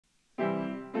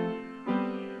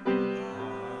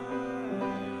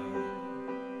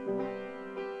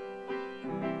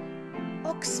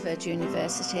Oxford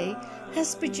University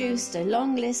has produced a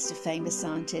long list of famous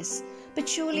scientists, but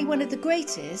surely one of the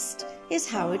greatest is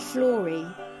Howard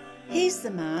Florey. He's the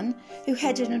man who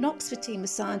headed an Oxford team of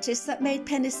scientists that made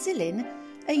penicillin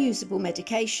a usable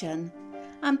medication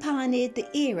and pioneered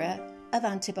the era of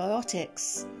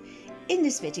antibiotics. In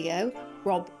this video,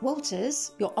 Rob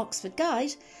Walters, your Oxford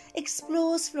guide,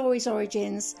 explores Florey's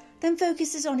origins, then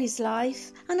focuses on his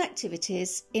life and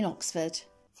activities in Oxford.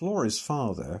 Florey's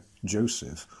father,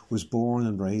 Joseph, was born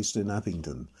and raised in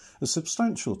Abingdon, a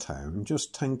substantial town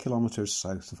just 10 kilometres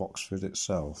south of Oxford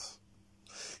itself.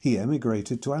 He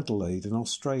emigrated to Adelaide in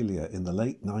Australia in the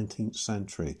late 19th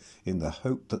century in the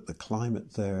hope that the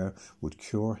climate there would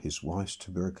cure his wife's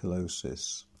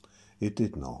tuberculosis. It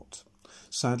did not.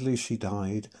 Sadly, she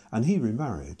died and he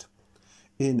remarried.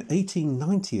 In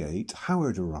 1898,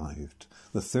 Howard arrived,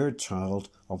 the third child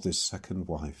of this second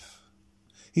wife.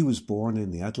 He was born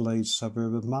in the Adelaide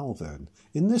suburb of Malvern,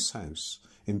 in this house,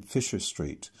 in Fisher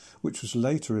Street, which was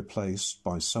later replaced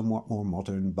by somewhat more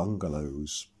modern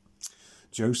bungalows.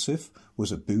 Joseph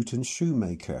was a boot and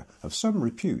shoemaker of some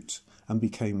repute and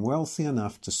became wealthy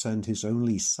enough to send his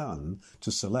only son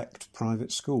to select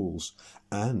private schools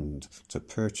and to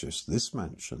purchase this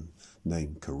mansion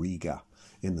named Carriga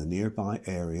in the nearby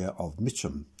area of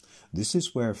Mitcham. This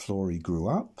is where Florey grew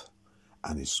up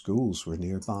and his schools were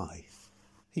nearby.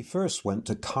 He first went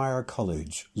to Caer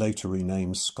College, later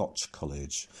renamed Scotch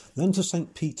College, then to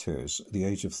St. Peter's at the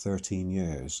age of 13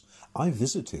 years. I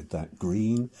visited that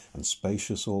green and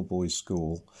spacious all-boys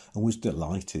school and was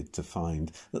delighted to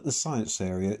find that the science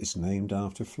area is named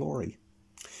after Florey.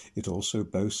 It also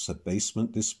boasts a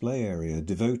basement display area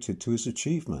devoted to his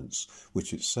achievements,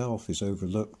 which itself is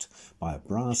overlooked by a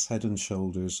brass head and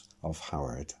shoulders of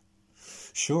Howard,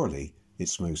 surely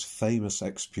its most famous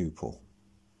ex-pupil.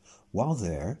 While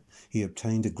there, he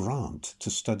obtained a grant to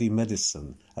study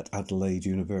medicine at Adelaide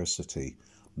University,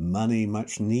 money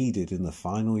much needed in the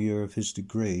final year of his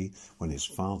degree when his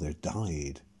father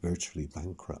died, virtually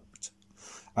bankrupt.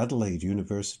 Adelaide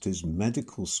University's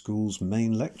medical school's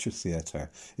main lecture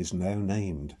theatre is now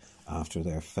named after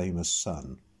their famous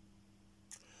son.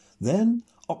 Then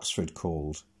Oxford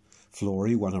called.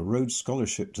 Florey won a Rhodes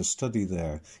Scholarship to study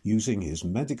there, using his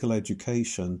medical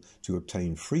education to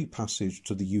obtain free passage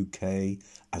to the UK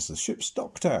as the ship's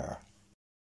doctor.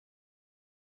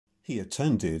 He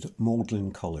attended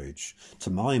Magdalen College, to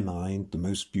my mind the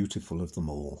most beautiful of them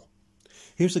all.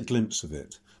 Here's a glimpse of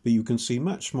it, but you can see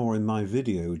much more in my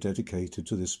video dedicated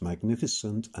to this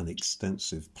magnificent and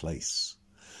extensive place.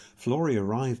 Florey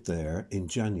arrived there in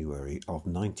January of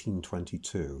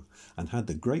 1922 and had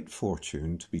the great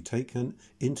fortune to be taken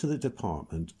into the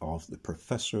department of the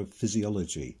Professor of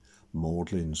Physiology,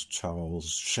 Magdalen's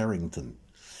Charles Sherrington.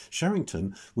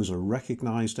 Sherrington was a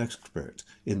recognised expert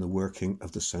in the working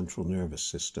of the central nervous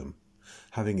system,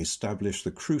 having established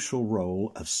the crucial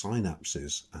role of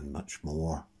synapses and much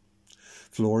more.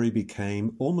 Florey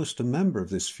became almost a member of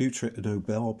this future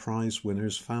Nobel Prize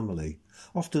winner's family,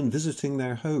 often visiting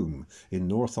their home in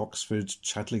North Oxford's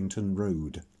Chadlington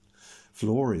Road.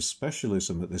 Florey's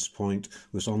specialism at this point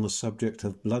was on the subject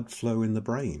of blood flow in the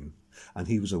brain, and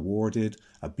he was awarded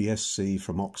a BSc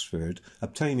from Oxford,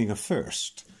 obtaining a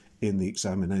first in the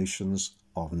examinations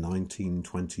of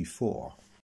 1924.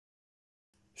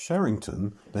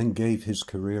 Sherrington then gave his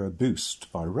career a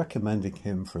boost by recommending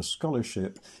him for a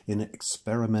scholarship in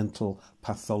experimental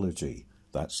pathology,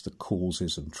 that's the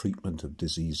causes and treatment of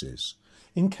diseases,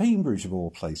 in Cambridge of all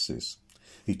places.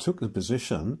 He took the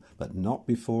position, but not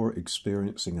before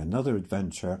experiencing another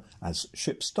adventure as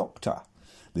ship's doctor,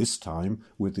 this time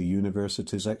with the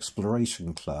university's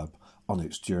Exploration Club on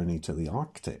its journey to the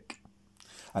Arctic.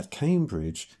 At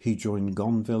Cambridge, he joined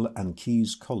Gonville and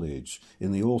Caius College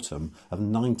in the autumn of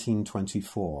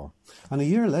 1924, and a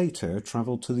year later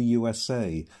travelled to the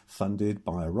USA, funded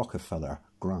by a Rockefeller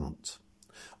grant.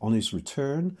 On his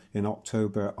return in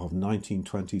October of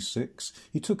 1926,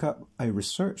 he took up a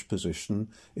research position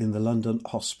in the London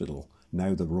Hospital,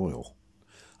 now the Royal.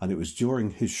 And it was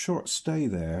during his short stay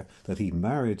there that he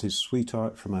married his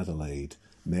sweetheart from Adelaide,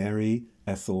 Mary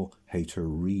Ethel Hayter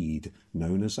Reed,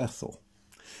 known as Ethel.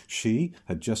 She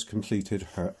had just completed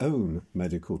her own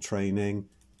medical training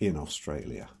in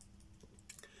Australia.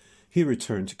 He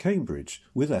returned to Cambridge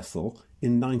with Ethel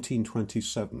in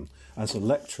 1927 as a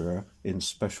lecturer in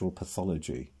special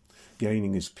pathology,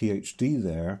 gaining his PhD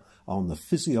there on the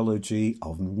physiology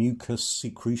of mucus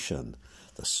secretion,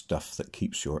 the stuff that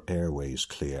keeps your airways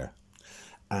clear.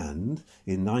 And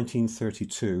in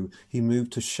 1932 he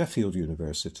moved to Sheffield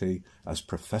University as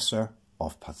Professor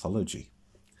of Pathology.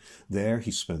 There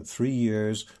he spent 3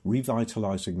 years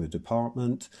revitalising the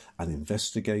department and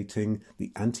investigating the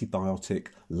antibiotic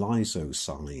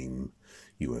lysozyme.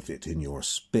 You have it in your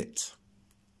spit.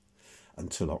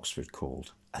 Until Oxford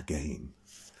called again.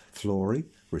 Florey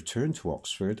returned to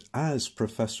Oxford as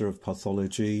Professor of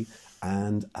Pathology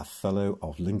and a Fellow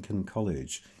of Lincoln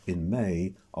College in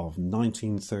May of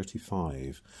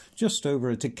 1935, just over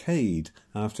a decade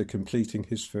after completing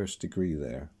his first degree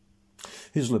there.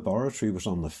 His laboratory was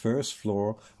on the first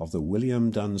floor of the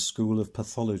William Dunn School of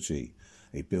Pathology,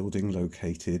 a building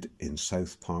located in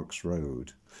South Parks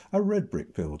Road, a red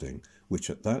brick building which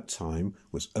at that time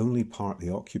was only partly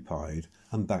occupied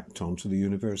and backed onto the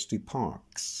university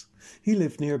parks. He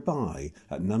lived nearby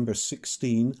at number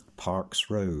 16 Parks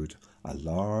Road, a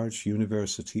large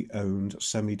university-owned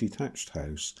semi-detached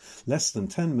house, less than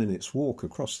 10 minutes' walk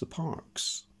across the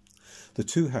parks. The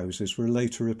two houses were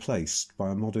later replaced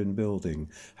by a modern building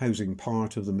housing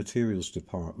part of the materials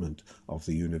department of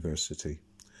the university.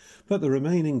 But the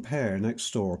remaining pair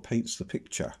next door paints the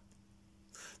picture.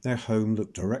 Their home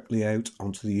looked directly out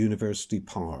onto the university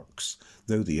parks,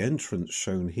 though the entrance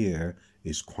shown here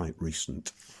is quite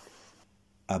recent.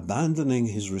 Abandoning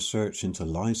his research into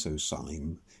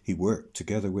lysozyme, he worked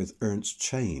together with Ernst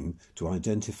Chain to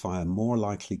identify a more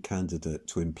likely candidate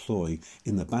to employ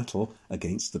in the battle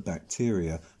against the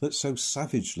bacteria that so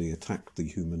savagely attacked the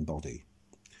human body.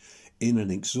 In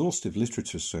an exhaustive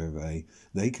literature survey,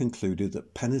 they concluded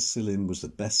that penicillin was the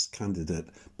best candidate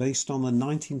based on the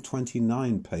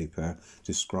 1929 paper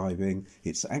describing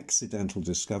its accidental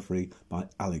discovery by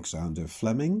Alexander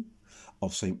Fleming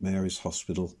of St Mary's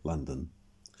Hospital, London.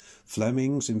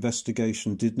 Fleming's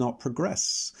investigation did not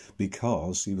progress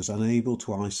because he was unable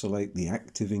to isolate the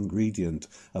active ingredient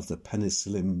of the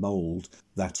penicillin mould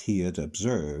that he had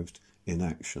observed in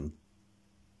action.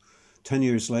 10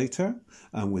 years later,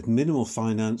 and with minimal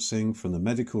financing from the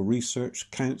Medical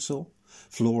Research Council,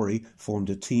 Florey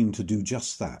formed a team to do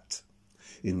just that.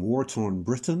 In war-torn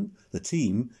Britain, the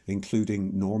team,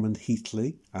 including Norman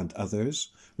Heatley and others,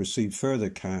 received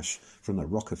further cash from the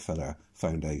Rockefeller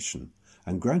Foundation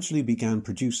and gradually began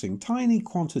producing tiny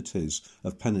quantities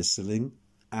of penicillin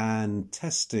and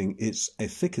testing its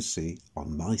efficacy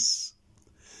on mice.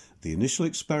 The initial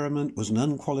experiment was an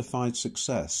unqualified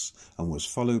success and was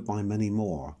followed by many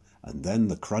more, and then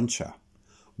the cruncher.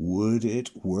 Would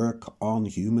it work on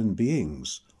human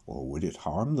beings, or would it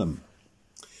harm them?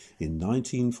 In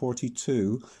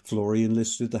 1942, Florey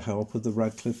enlisted the help of the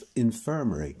Radcliffe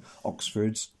Infirmary,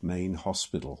 Oxford's main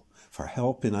hospital, for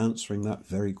help in answering that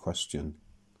very question.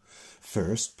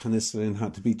 First, penicillin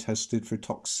had to be tested for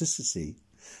toxicity,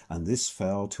 and this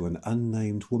fell to an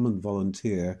unnamed woman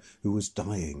volunteer who was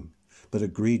dying, but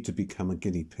agreed to become a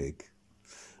guinea pig.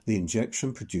 The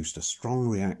injection produced a strong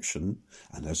reaction,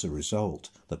 and as a result,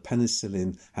 the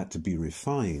penicillin had to be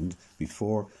refined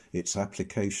before its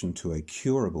application to a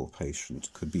curable patient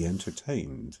could be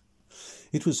entertained.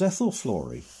 It was Ethel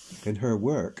Florey, in her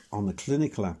work on the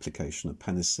clinical application of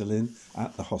penicillin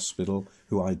at the hospital,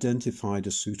 who identified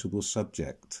a suitable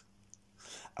subject.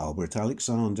 Albert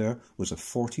Alexander was a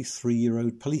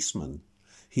 43-year-old policeman.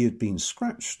 He had been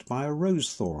scratched by a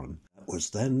rose thorn that was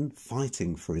then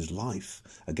fighting for his life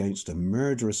against a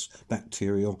murderous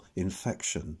bacterial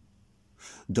infection.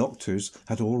 Doctors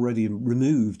had already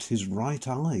removed his right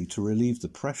eye to relieve the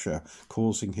pressure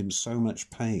causing him so much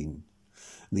pain.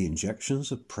 The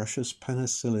injections of precious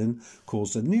penicillin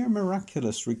caused a near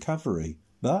miraculous recovery,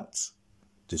 but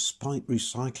despite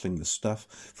recycling the stuff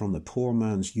from the poor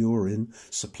man's urine,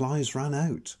 supplies ran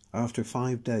out after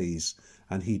 5 days,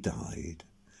 and he died,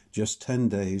 just 10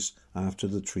 days after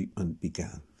the treatment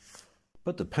began.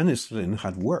 But the penicillin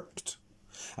had worked,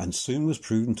 and soon was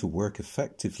proven to work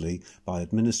effectively by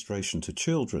administration to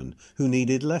children who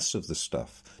needed less of the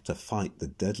stuff to fight the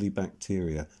deadly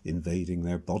bacteria invading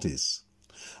their bodies.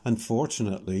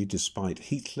 Unfortunately, despite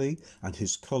Heatley and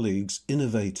his colleagues'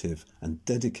 innovative and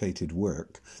dedicated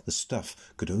work, the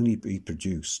stuff could only be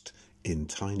produced in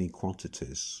tiny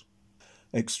quantities.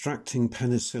 Extracting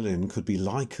penicillin could be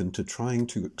likened to trying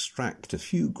to extract a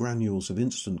few granules of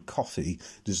instant coffee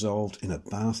dissolved in a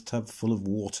bathtub full of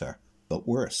water, but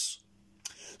worse.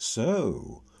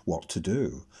 So, what to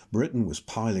do? Britain was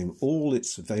piling all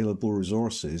its available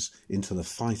resources into the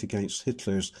fight against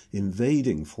Hitler's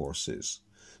invading forces.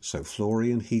 So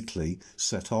Florey and Heatley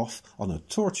set off on a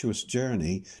tortuous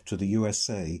journey to the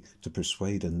USA to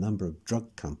persuade a number of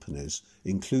drug companies,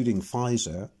 including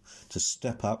Pfizer, to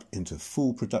step up into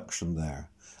full production there.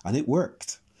 And it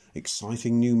worked.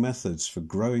 exciting new methods for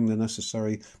growing the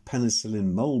necessary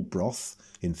penicillin mould broth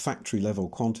in factory-level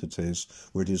quantities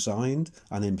were designed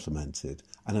and implemented,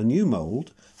 and a new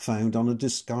mould found on a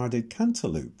discarded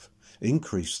cantaloupe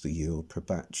increased the yield per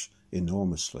batch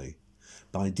enormously.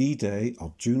 By D-Day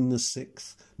of June the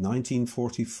 6th,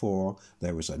 1944,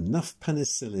 there was enough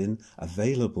penicillin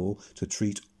available to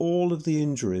treat all of the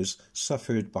injuries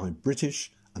suffered by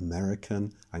British,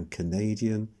 American and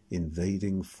Canadian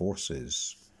invading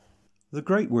forces. The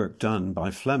great work done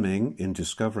by Fleming in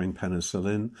discovering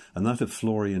penicillin and that of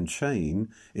Florey and Chain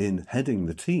in heading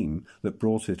the team that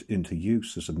brought it into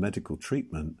use as a medical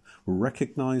treatment were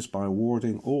recognised by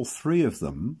awarding all three of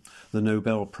them the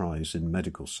Nobel Prize in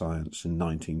Medical Science in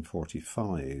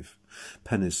 1945.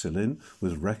 Penicillin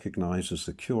was recognised as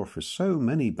the cure for so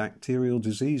many bacterial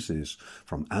diseases,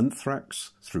 from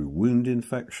anthrax through wound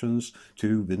infections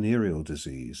to venereal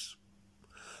disease.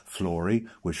 Florey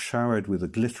was showered with the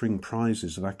glittering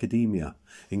prizes of academia,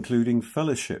 including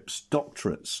fellowships,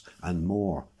 doctorates and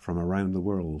more from around the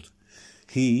world.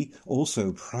 He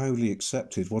also proudly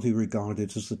accepted what he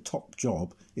regarded as the top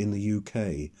job in the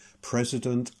UK,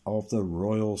 President of the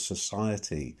Royal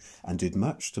Society, and did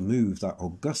much to move that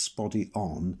august body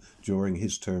on during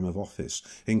his term of office,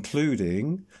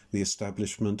 including the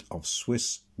establishment of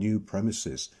Swiss new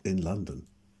premises in London.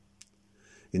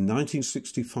 In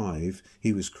 1965,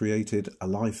 he was created a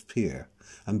life peer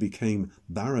and became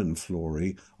Baron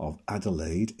Florey of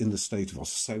Adelaide in the state of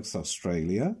South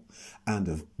Australia and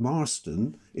of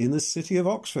Marston in the city of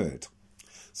Oxford.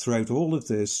 Throughout all of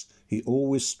this, he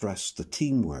always stressed the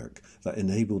teamwork that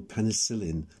enabled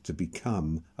penicillin to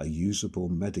become a usable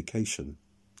medication.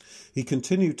 He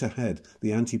continued to head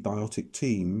the antibiotic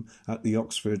team at the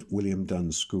Oxford William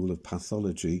Dunn School of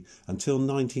Pathology until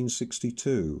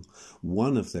 1962.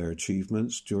 One of their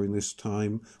achievements during this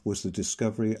time was the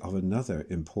discovery of another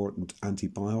important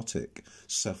antibiotic,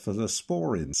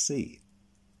 cephalosporin C.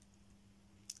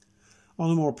 On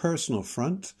a more personal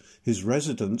front, his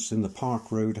residence in the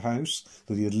Park Road house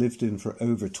that he had lived in for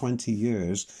over 20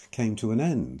 years came to an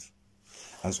end.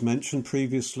 As mentioned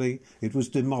previously, it was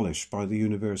demolished by the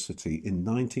university in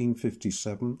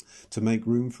 1957 to make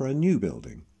room for a new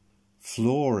building.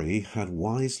 Florey had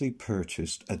wisely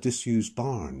purchased a disused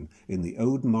barn in the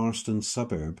Old Marston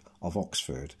suburb of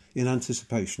Oxford in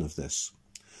anticipation of this,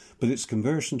 but its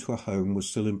conversion to a home was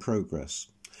still in progress.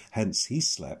 Hence he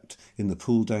slept in the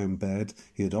pull-down bed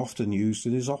he had often used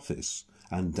in his office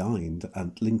and dined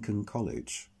at Lincoln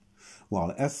College,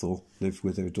 while Ethel lived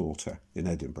with her daughter in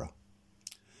Edinburgh.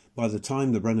 By the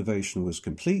time the renovation was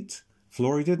complete,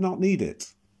 Florey did not need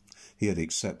it. He had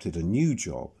accepted a new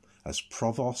job as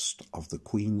Provost of the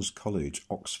Queen's College,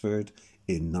 Oxford,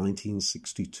 in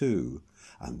 1962,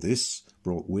 and this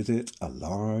brought with it a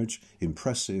large,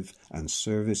 impressive and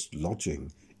serviced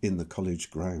lodging in the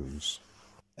college grounds.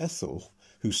 Ethel,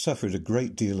 who suffered a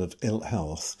great deal of ill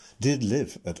health, did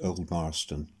live at Old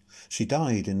Marston. She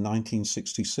died in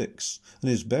 1966 and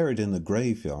is buried in the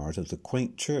graveyard of the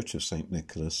quaint church of St.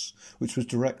 Nicholas, which was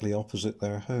directly opposite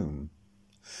their home.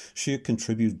 She had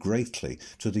contributed greatly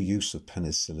to the use of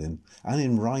penicillin and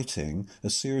in writing a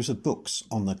series of books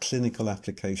on the clinical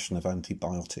application of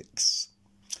antibiotics.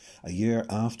 A year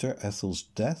after Ethel's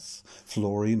death,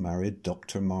 Florey married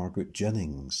Dr. Margaret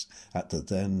Jennings at the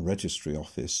then registry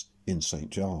office in St.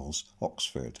 Giles,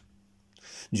 Oxford.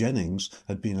 Jennings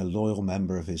had been a loyal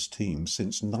member of his team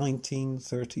since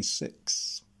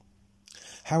 1936.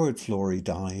 Howard Florey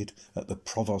died at the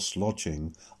Provost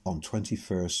Lodging on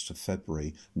 21st of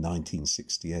February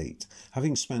 1968,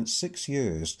 having spent 6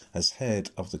 years as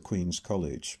head of the Queen's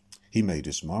College. He made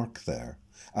his mark there,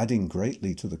 adding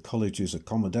greatly to the college's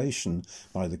accommodation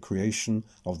by the creation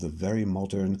of the very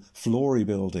modern Florey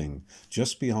Building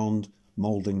just beyond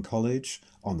Magdalen College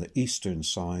on the eastern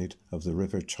side of the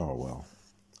River Cherwell.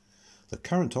 The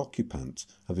current occupant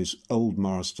of his Old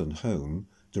Marston home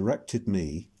directed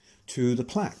me to the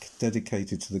plaque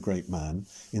dedicated to the great man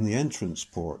in the entrance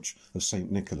porch of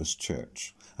St. Nicholas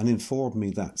Church, and informed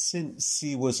me that since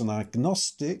he was an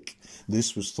agnostic,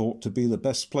 this was thought to be the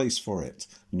best place for it,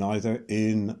 neither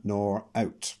in nor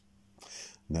out.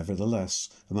 Nevertheless,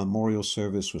 a memorial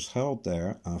service was held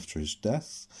there after his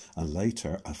death, and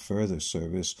later a further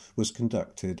service was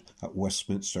conducted at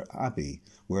Westminster Abbey,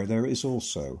 where there is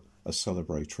also a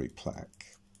celebratory plaque.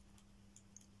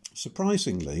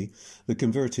 Surprisingly, the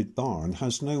converted barn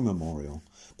has no memorial,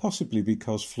 possibly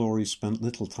because Florey spent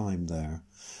little time there.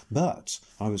 But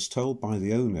I was told by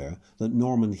the owner that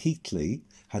Norman Heatley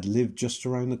had lived just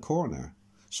around the corner,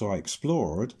 so I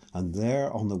explored, and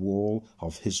there on the wall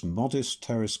of his modest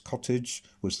terrace cottage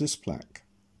was this plaque.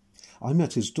 I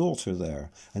met his daughter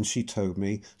there, and she told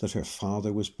me that her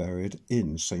father was buried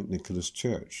in St. Nicholas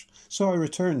Church. So I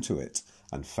returned to it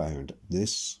and found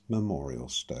this memorial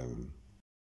stone.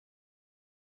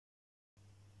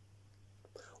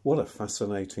 What a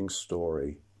fascinating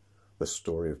story the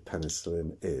story of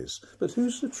penicillin is. But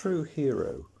who's the true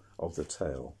hero of the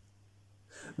tale?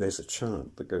 There's a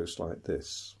chant that goes like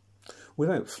this.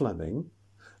 Without Fleming,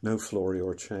 no Florey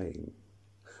or Chain.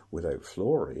 Without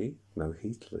Florey, no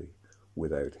Heatley.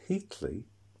 Without Heatley,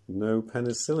 no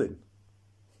penicillin.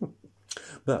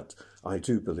 But I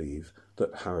do believe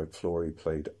that Howard Florey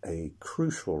played a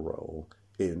crucial role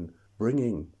in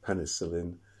bringing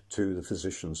penicillin to the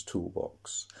physician's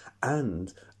toolbox,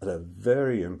 and at a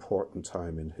very important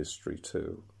time in history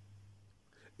too.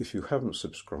 If you haven't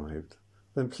subscribed,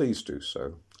 then please do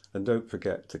so, and don't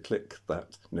forget to click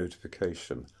that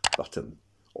notification button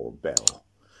or bell.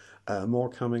 More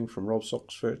coming from Rhodes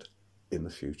Oxford in the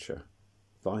future.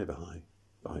 Bye bye.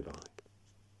 Bye bye.